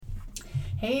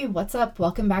Hey, what's up?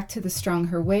 Welcome back to The Strong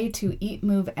Her Way to Eat,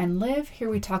 Move, and Live. Here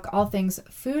we talk all things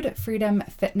food, freedom,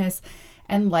 fitness,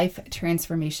 and life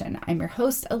transformation. I'm your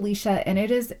host, Alicia, and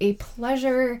it is a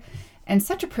pleasure and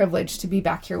such a privilege to be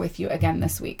back here with you again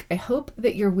this week. I hope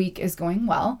that your week is going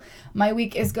well. My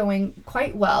week is going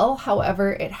quite well.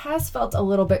 However, it has felt a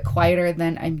little bit quieter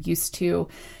than I'm used to.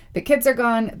 The kids are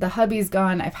gone, the hubby's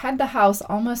gone. I've had the house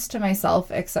almost to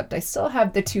myself, except I still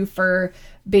have the two fur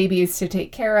babies to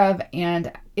take care of.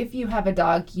 And if you have a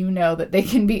dog, you know that they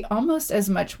can be almost as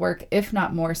much work, if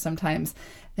not more sometimes,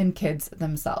 than kids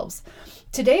themselves.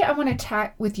 Today, I want to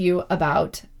chat with you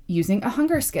about using a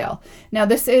hunger scale. Now,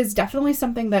 this is definitely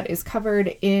something that is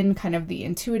covered in kind of the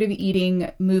intuitive eating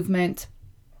movement.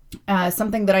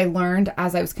 Something that I learned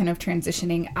as I was kind of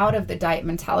transitioning out of the diet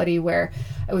mentality where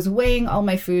I was weighing all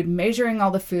my food, measuring all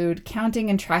the food, counting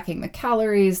and tracking the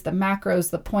calories, the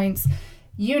macros, the points,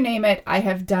 you name it. I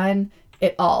have done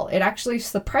it all. It actually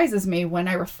surprises me when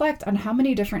I reflect on how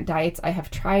many different diets I have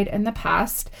tried in the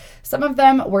past. Some of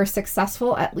them were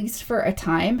successful, at least for a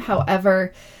time.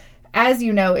 However, as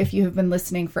you know, if you have been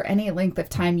listening for any length of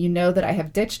time, you know that I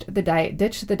have ditched the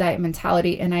diet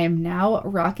mentality, and I am now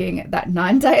rocking that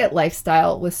non-diet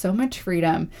lifestyle with so much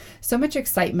freedom, so much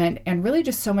excitement, and really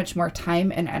just so much more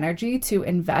time and energy to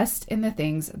invest in the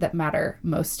things that matter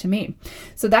most to me.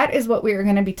 So that is what we are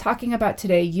going to be talking about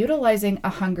today, utilizing a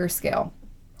hunger scale.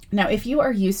 Now, if you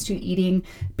are used to eating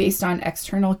based on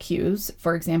external cues,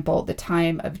 for example, the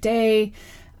time of day,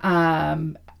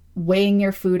 weighing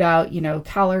your food out,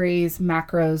 calories,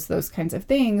 macros, those kinds of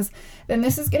things, then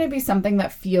this is going to be something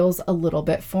that feels a little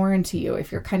bit foreign to you.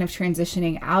 If you're kind of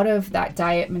transitioning out of that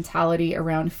diet mentality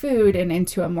around food and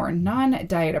into a more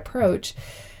non-diet approach,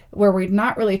 where we're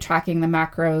not really tracking the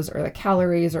macros or the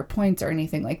calories or points or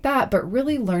anything like that, but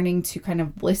really learning to kind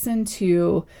of listen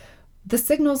to the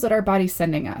signals that our body's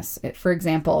sending us. For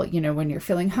example, when you're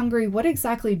feeling hungry, what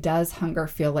exactly does hunger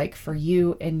feel like for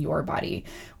you in your body?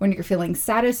 When you're feeling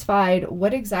satisfied,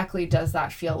 what exactly does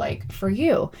that feel like for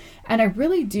you? And I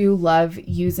really do love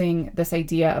using this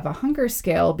idea of a hunger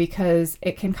scale because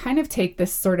it can kind of take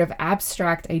this sort of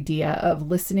abstract idea of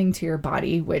listening to your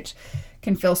body, which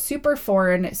can feel super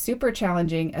foreign, super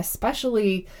challenging,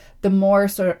 especially the more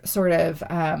sort of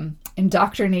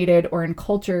indoctrinated or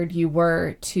encultured you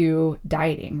were to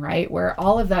dieting, right? Where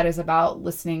all of that is about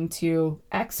listening to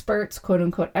experts, quote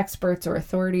unquote experts or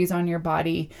authorities on your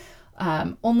body,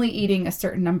 only eating a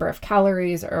certain number of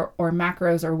calories or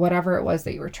macros or whatever it was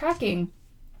that you were tracking.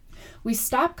 We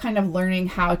stop kind of learning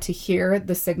how to hear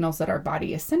the signals that our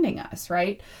body is sending us,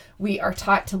 right? We are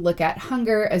taught to look at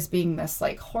hunger as being this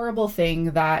like horrible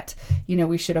thing that,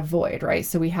 we should avoid, right?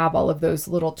 So we have all of those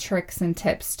little tricks and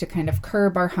tips to kind of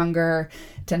curb our hunger,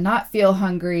 to not feel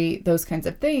hungry, those kinds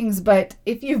of things. But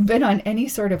if you've been on any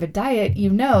sort of a diet, you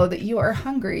know that you are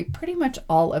hungry pretty much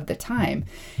all of the time.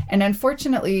 And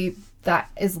unfortunately,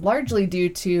 that is largely due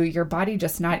to your body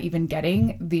just not even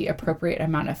getting the appropriate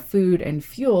amount of food and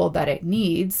fuel that it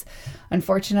needs.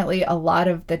 Unfortunately, a lot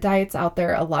of the diets out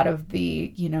there, a lot of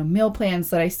the, meal plans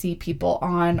that I see people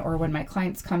on, or when my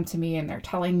clients come to me and they're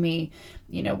telling me,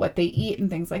 what they eat and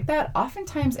things like that,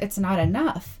 oftentimes it's not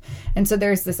enough. And so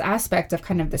there's this aspect of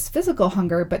kind of this physical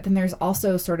hunger, but then there's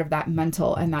also sort of that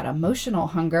mental and that emotional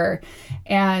hunger.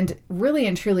 And really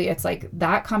and truly, it's like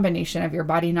that combination of your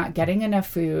body not getting enough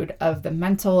food, of the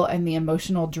mental and the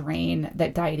emotional drain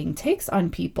that dieting takes on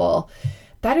people.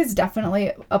 That is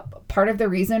definitely a part of the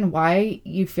reason why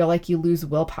you feel like you lose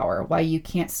willpower, why you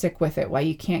can't stick with it, why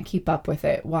you can't keep up with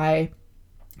it, why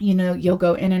you'll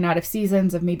go in and out of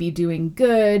seasons of maybe doing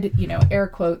good, air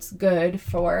quotes, good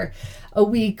for a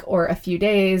week or a few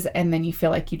days, and then you feel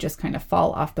like you just kind of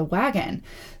fall off the wagon.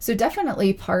 So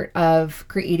definitely part of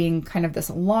creating kind of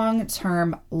this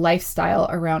long-term lifestyle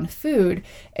around food,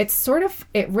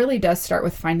 it really does start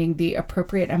with finding the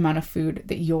appropriate amount of food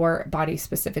that your body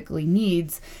specifically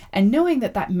needs, and knowing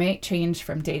that that may change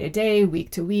from day to day,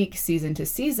 week to week, season to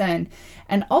season.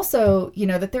 And also,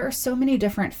 that there are so many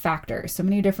different factors, so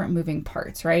many different moving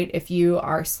parts, right? If you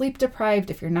are sleep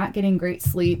deprived, if you're not getting great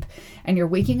sleep and you're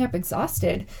waking up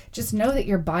exhausted, just know that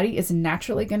your body is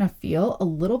naturally going to feel a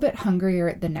little bit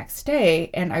hungrier the next day.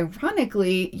 And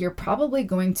ironically, you're probably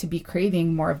going to be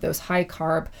craving more of those high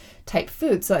carb type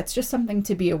foods. So that's just something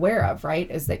to be aware of, right?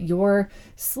 Is that your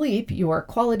sleep, your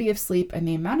quality of sleep, and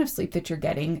the amount of sleep that you're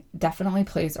getting definitely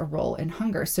plays a role in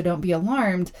hunger. So don't be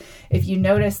alarmed if you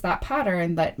notice that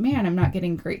pattern that, man, I'm not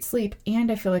getting great sleep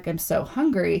and I feel like I'm so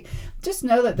hungry. Just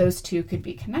know that those two could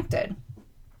be connected.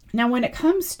 Now, when it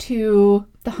comes to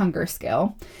the hunger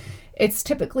scale, it's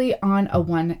typically on a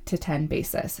 1 to 10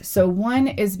 basis. So 1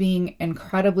 is being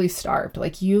incredibly starved,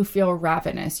 like you feel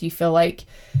ravenous. You feel like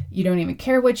you don't even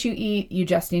care what you eat. You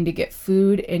just need to get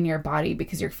food in your body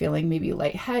because you're feeling maybe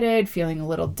lightheaded, feeling a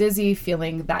little dizzy,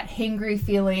 feeling that hangry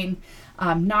feeling,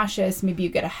 nauseous, maybe you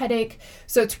get a headache.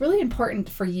 So it's really important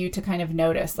for you to kind of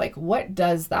notice, like, what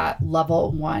does that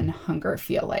level 1 hunger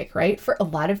feel like, right? For a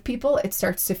lot of people, it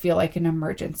starts to feel like an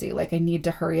emergency, like I need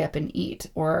to hurry up and eat,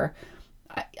 or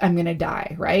I'm going to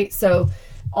die, right? So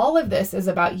all of this is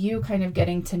about you kind of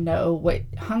getting to know what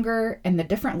hunger and the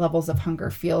different levels of hunger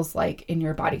feels like in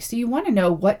your body. So you want to know,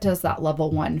 what does that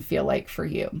level 1 feel like for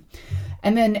you?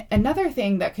 And then another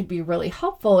thing that could be really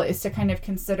helpful is to kind of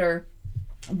consider,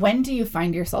 when do you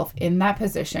find yourself in that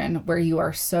position where you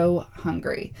are so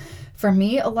hungry? For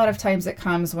me, a lot of times it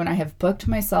comes when I have booked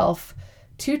myself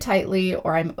too tightly,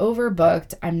 or I'm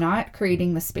overbooked. I'm not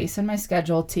creating the space in my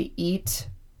schedule to eat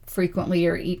frequently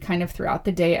or eat kind of throughout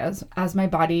the day as my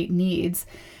body needs.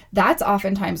 That's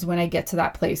oftentimes when I get to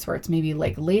that place where it's maybe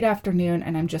like late afternoon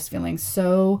and I'm just feeling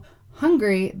so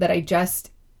hungry that I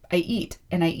eat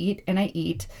and I eat and I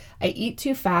eat. I eat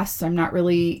too fast, so I'm not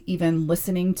really even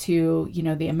listening to,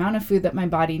 the amount of food that my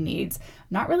body needs,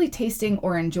 not really tasting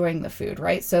or enjoying the food,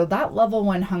 right? So that level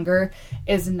 1 hunger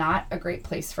is not a great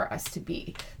place for us to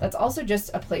be. That's also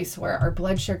just a place where our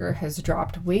blood sugar has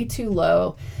dropped way too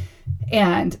low.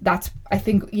 And that's, I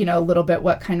think, a little bit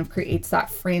what kind of creates that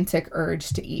frantic urge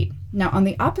to eat. Now, on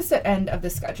the opposite end of the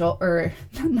schedule, or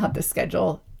not the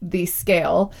schedule, the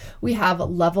scale, we have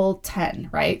level 10,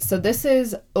 right? So this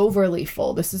is overly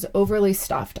full. This is overly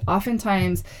stuffed.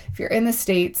 Oftentimes, if you're in the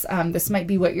States, this might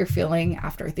be what you're feeling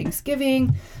after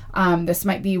Thanksgiving. This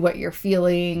might be what you're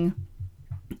feeling,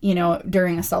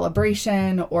 during a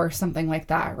celebration or something like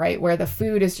that, right? Where the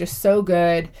food is just so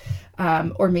good.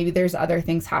 Or maybe there's other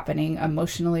things happening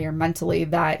emotionally or mentally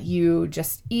that you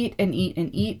just eat and eat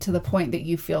and eat to the point that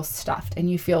you feel stuffed and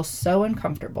you feel so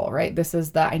uncomfortable, right? This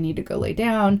is I need to go lay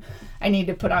down, I need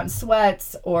to put on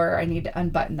sweats, or I need to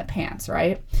unbutton the pants,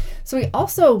 right? So we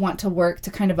also want to work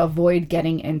to kind of avoid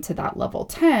getting into that level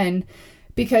 10,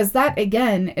 because that,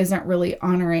 again, isn't really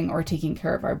honoring or taking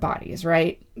care of our bodies,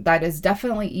 right? That is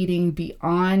definitely eating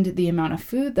beyond the amount of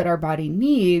food that our body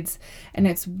needs. And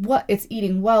it's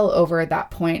eating well over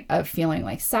that point of feeling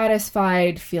like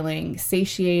satisfied, feeling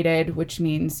satiated, which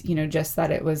means, just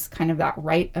that it was kind of that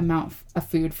right amount of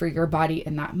food for your body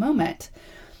in that moment.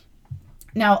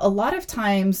 Now, a lot of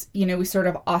times, we sort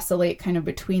of oscillate kind of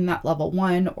between that level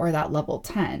 1 or that level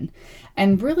 10.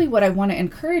 And really what I want to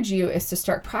encourage you is to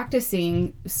start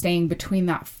practicing staying between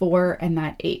that 4 and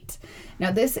that 8.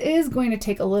 Now, this is going to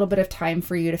take a little bit of time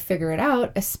for you to figure it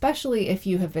out, especially if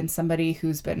you have been somebody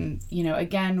who's been,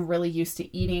 again, really used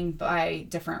to eating by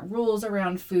different rules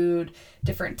around food,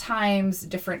 different times,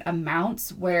 different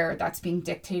amounts, where that's being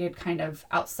dictated kind of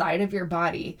outside of your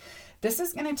body. This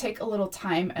is going to take a little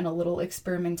time and a little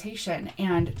experimentation.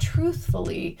 And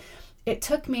truthfully, it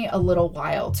took me a little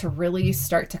while to really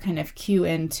start to kind of cue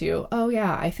into, oh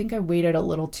yeah, I think I waited a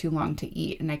little too long to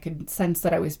eat. And I could sense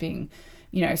that I was being,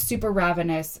 super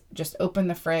ravenous, just opened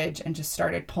the fridge and just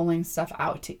started pulling stuff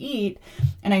out to eat.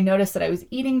 And I noticed that I was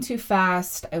eating too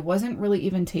fast. I wasn't really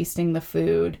even tasting the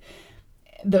food,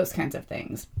 those kinds of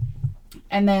things.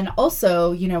 And then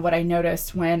also, what I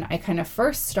noticed when I kind of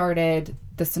first started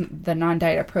the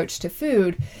non-diet approach to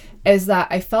food is that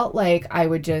I felt like I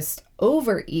would just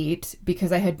overeat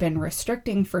because I had been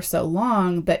restricting for so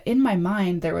long that in my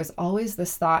mind, there was always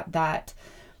this thought that,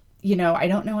 I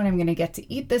don't know when I'm going to get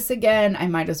to eat this again. I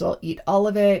might as well eat all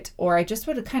of it. Or I just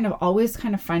would always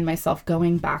find myself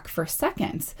going back for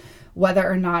seconds, whether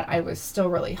or not I was still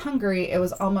really hungry. It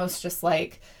was almost just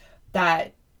like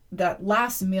that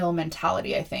last meal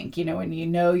mentality, I think, when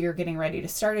you're getting ready to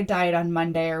start a diet on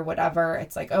Monday or whatever,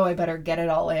 it's like, oh, I better get it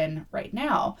all in right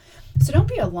now. So don't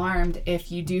be alarmed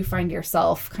if you do find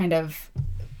yourself kind of,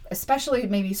 especially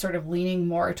maybe sort of leaning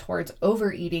more towards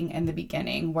overeating in the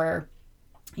beginning, where,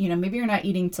 maybe you're not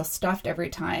eating till stuffed every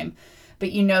time, but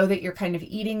that you're kind of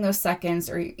eating those seconds,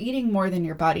 or you're eating more than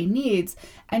your body needs,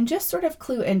 and just sort of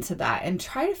clue into that and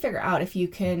try to figure out if you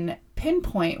can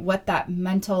pinpoint what that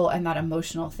mental and that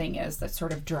emotional thing is that's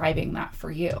sort of driving that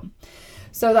for you.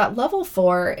 So that level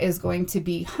 4 is going to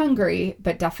be hungry,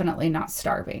 but definitely not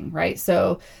starving, right?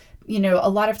 So a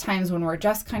lot of times when we're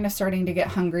just kind of starting to get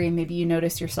hungry, maybe you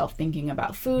notice yourself thinking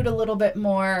about food a little bit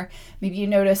more. Maybe you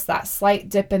notice that slight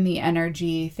dip in the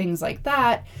energy, things like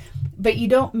that. But you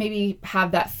don't maybe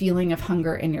have that feeling of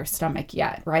hunger in your stomach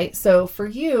yet, right? So for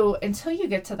you, until you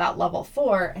get to that level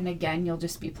 4, and again, you'll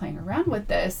just be playing around with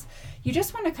this, you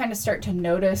just want to kind of start to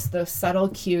notice those subtle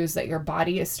cues that your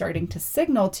body is starting to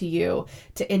signal to you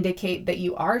to indicate that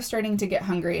you are starting to get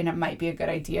hungry, and it might be a good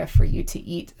idea for you to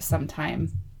eat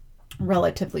sometime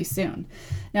relatively soon.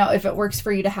 Now, if it works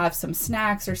for you to have some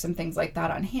snacks or some things like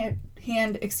that on hand,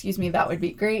 that would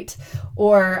be great.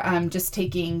 Or just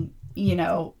taking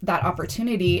that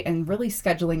opportunity and really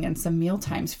scheduling in some meal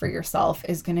times for yourself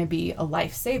is going to be a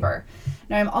lifesaver.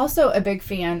 Now, I'm also a big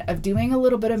fan of doing a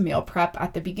little bit of meal prep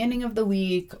at the beginning of the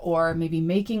week, or maybe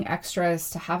making extras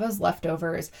to have as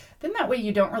leftovers. Then that way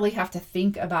you don't really have to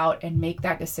think about and make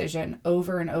that decision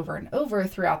over and over and over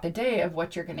throughout the day of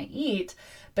what you're going to eat.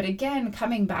 But again,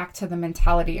 coming back to the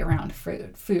mentality around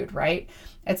food, right?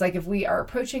 It's like if we are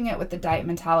approaching it with the diet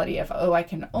mentality of, oh, I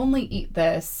can only eat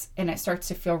this, and it starts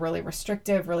to feel really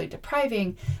restrictive, really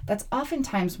depriving, that's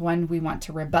oftentimes when we want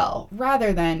to rebel,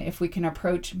 rather than if we can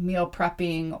approach meal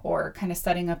prepping or kind of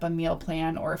setting up a meal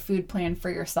plan or a food plan for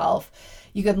yourself.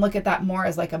 You can look at that more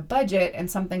as like a budget and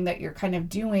something that you're kind of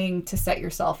doing to set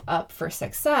yourself up for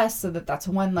success, so that that's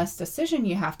one less decision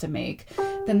you have to make.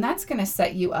 Then that's going to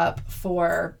set you up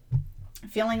for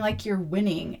feeling like you're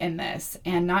winning in this,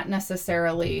 and not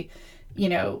necessarily,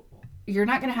 you're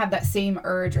not going to have that same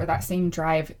urge or that same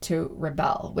drive to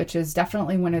rebel, which is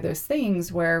definitely one of those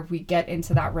things where we get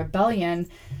into that rebellion,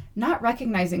 not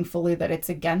recognizing fully that it's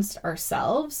against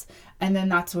ourselves. And then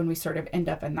that's when we sort of end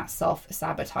up in that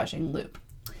self-sabotaging loop.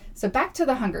 So back to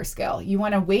the hunger scale, you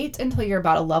want to wait until you're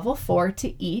about a level 4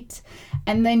 to eat.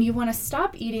 And then you want to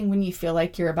stop eating when you feel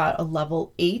like you're about a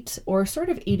level 8 or sort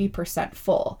of 80%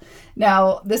 full.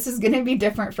 Now, this is going to be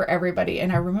different for everybody.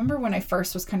 And I remember when I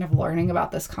first was kind of learning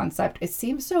about this concept, it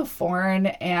seemed so foreign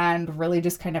and really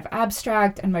just kind of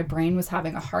abstract. And my brain was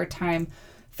having a hard time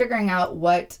figuring out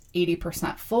what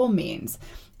 80% full means.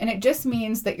 And it just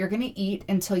means that you're going to eat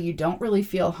until you don't really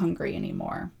feel hungry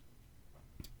anymore.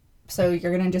 So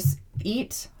you're going to just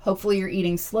eat. Hopefully you're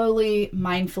eating slowly,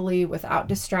 mindfully, without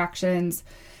distractions.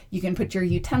 You can put your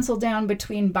utensil down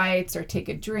between bites, or take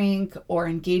a drink, or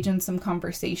engage in some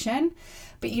conversation.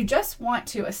 But you just want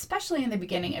to, especially in the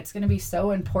beginning, it's going to be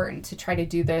so important to try to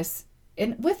do this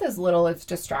with as little as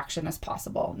distraction as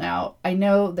possible. Now, I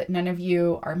know that none of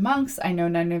you are monks. I know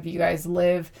none of you guys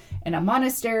live in a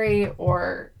monastery,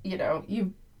 or,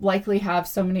 you likely have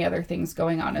so many other things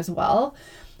going on as well.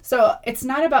 So it's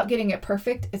not about getting it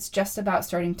perfect. It's just about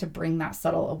starting to bring that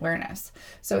subtle awareness.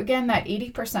 So again, that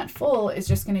 80% full is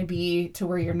just going to be to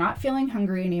where you're not feeling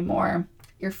hungry anymore.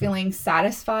 You're feeling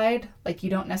satisfied, like you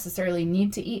don't necessarily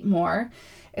need to eat more.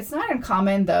 It's not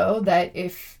uncommon, though, that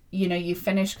if you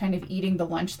finish kind of eating the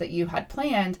lunch that you had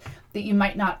planned, that you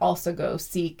might not also go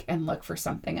seek and look for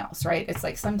something else, right? It's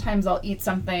like sometimes I'll eat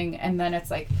something and then it's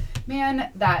like,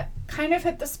 man, that kind of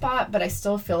hit the spot, but I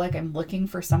still feel like I'm looking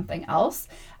for something else.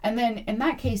 And then in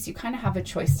that case, you kind of have a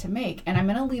choice to make. And I'm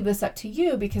going to leave this up to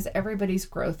you because everybody's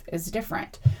growth is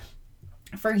different.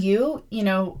 For you,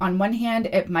 on one hand,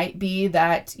 it might be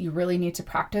that you really need to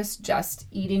practice just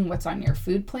eating what's on your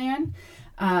food plan.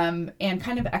 And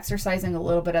kind of exercising a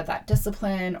little bit of that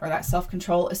discipline or that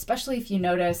self-control, especially if you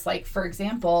notice, like, for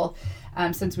example,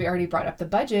 since we already brought up the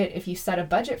budget, if you set a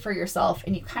budget for yourself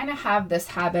and you kind of have this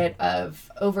habit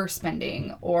of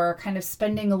overspending or kind of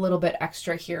spending a little bit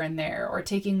extra here and there, or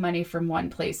taking money from one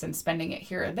place and spending it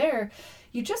here or there,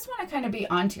 you just want to kind of be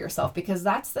onto yourself, because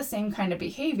that's the same kind of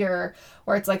behavior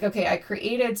where it's like, okay, I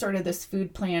created sort of this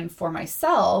food plan for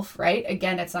myself, right?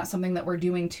 Again, it's not something that we're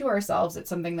doing to ourselves. It's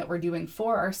something that we're doing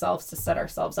for ourselves to set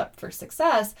ourselves up for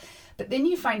success. But then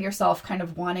you find yourself kind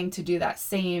of wanting to do that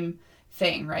same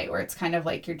thing, right? Where it's kind of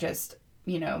like you're just,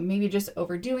 maybe just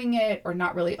overdoing it or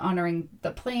not really honoring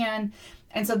the plan.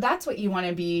 And so that's what you want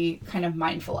to be kind of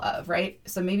mindful of, right?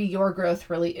 So maybe your growth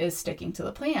really is sticking to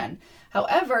the plan.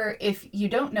 However, if you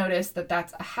don't notice that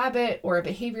that's a habit or a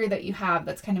behavior that you have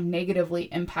that's kind of negatively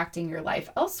impacting your life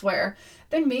elsewhere,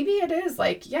 then maybe it is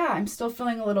like, yeah, I'm still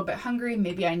feeling a little bit hungry.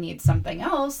 Maybe I need something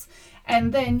else.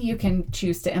 And then you can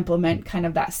choose to implement kind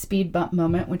of that speed bump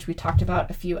moment, which we talked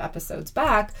about a few episodes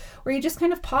back, where you just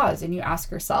kind of pause and you ask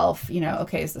yourself,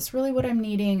 okay, is this really what I'm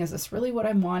needing? Is this really what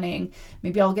I'm wanting?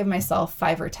 Maybe I'll give myself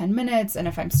 5 or 10 minutes. And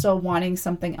if I'm still wanting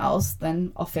something else,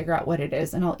 then I'll figure out what it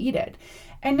is and I'll eat it.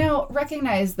 And now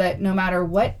recognize that no matter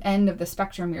what end of the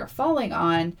spectrum you're falling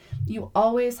on, you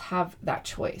always have that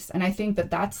choice. And I think that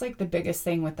that's like the biggest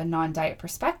thing with the non-diet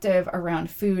perspective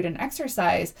around food and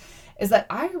exercise, is that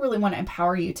I really want to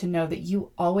empower you to know that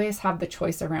you always have the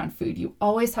choice around food. You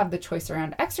always have the choice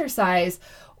around exercise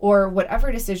or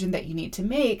whatever decision that you need to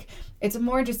make. It's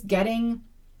more just getting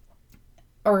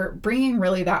or bringing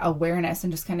really that awareness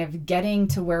and just kind of getting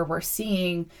to where we're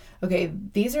seeing, okay,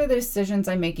 these are the decisions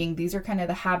I'm making. These are kind of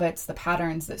the habits, the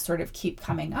patterns that sort of keep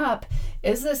coming up.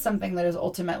 Is this something that is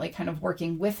ultimately kind of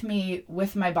working with me,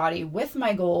 with my body, with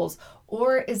my goals?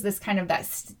 Or is this kind of that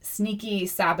sneaky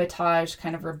sabotage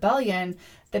kind of rebellion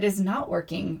that is not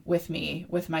working with me,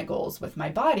 with my goals, with my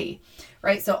body,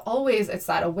 right? So always it's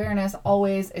that awareness,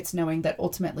 always it's knowing that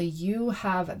ultimately you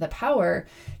have the power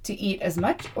to eat as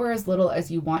much or as little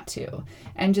as you want to.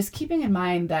 And just keeping in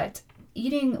mind that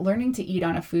learning to eat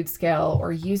on a food scale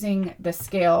or using the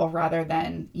scale rather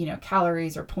than,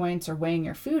 calories or points or weighing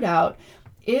your food out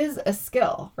is a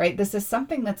skill, right? This is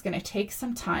something that's going to take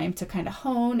some time to kind of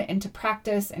hone and to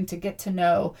practice and to get to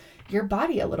know your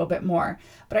body a little bit more.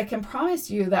 But I can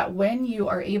promise you that when you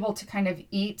are able to kind of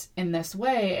eat in this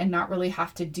way and not really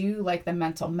have to do like the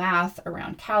mental math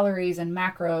around calories and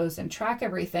macros and track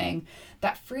everything,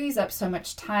 that frees up so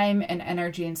much time and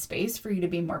energy and space for you to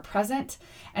be more present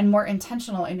and more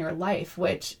intentional in your life,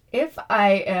 which, if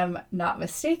I am not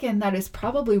mistaken, that is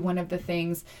probably one of the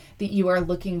things that you are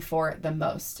looking for the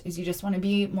most, is you just want to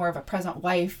be more of a present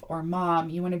wife or mom.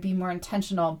 You want to be more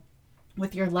intentional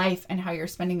with your life and how you're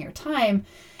spending your time.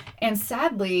 And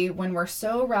sadly, when we're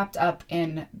so wrapped up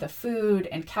in the food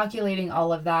and calculating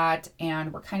all of that,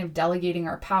 and we're kind of delegating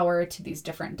our power to these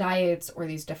different diets or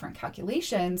these different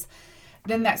calculations,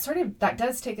 then that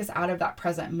does take us out of that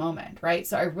present moment, right?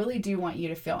 So I really do want you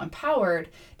to feel empowered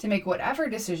to make whatever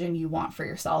decision you want for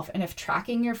yourself. And if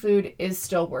tracking your food is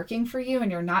still working for you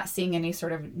and you're not seeing any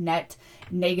sort of net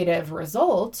negative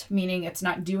result, meaning it's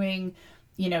not doing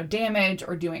damage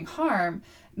or doing harm,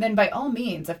 then by all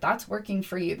means, if that's working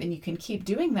for you, then you can keep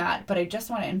doing that. But I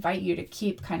just want to invite you to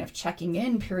keep kind of checking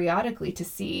in periodically to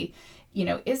see,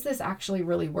 is this actually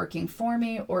really working for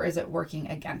me or is it working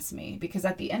against me? Because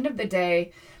at the end of the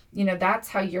day, that's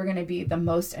how you're going to be the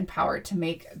most empowered to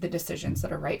make the decisions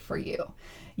that are right for you.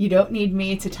 You don't need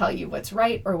me to tell you what's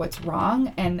right or what's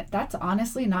wrong. And that's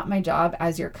honestly not my job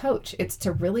as your coach. It's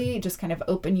to really just kind of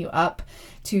open you up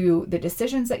to the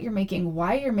decisions that you're making,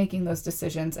 why you're making those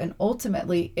decisions, and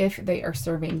ultimately if they are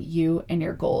serving you and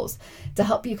your goals, to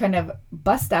help you kind of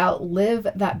bust out, live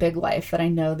that big life that I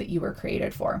know that you were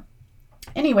created for.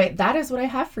 Anyway, that is what I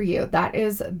have for you. That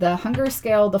is the hunger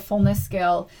scale, the fullness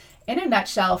scale, in a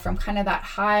nutshell, from kind of that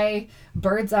high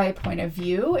bird's eye point of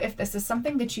view. If this is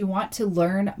something that you want to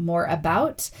learn more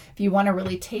about, if you want to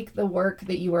really take the work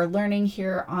that you are learning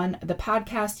here on the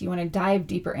podcast, you want to dive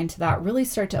deeper into that, really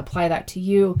start to apply that to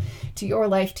you, to your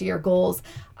life, to your goals,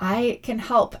 I can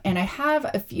help. And I have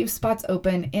a few spots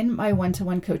open in my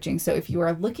one-to-one coaching. So if you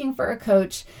are looking for a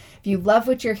coach, if you love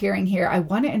what you're hearing here, I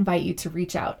want to invite you to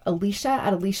reach out,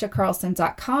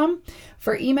 Alicia@aliciacarlson.com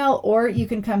for email, or you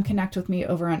can come connect with me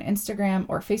over on Instagram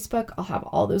or Facebook. I'll have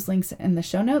all those links in the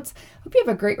show notes. Hope you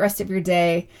have a great rest of your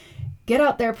day. Get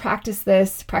out there, practice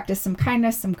some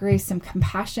kindness, some grace, some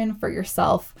compassion for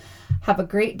yourself. Have a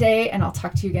great day, and I'll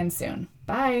talk to you again soon.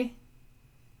 Bye.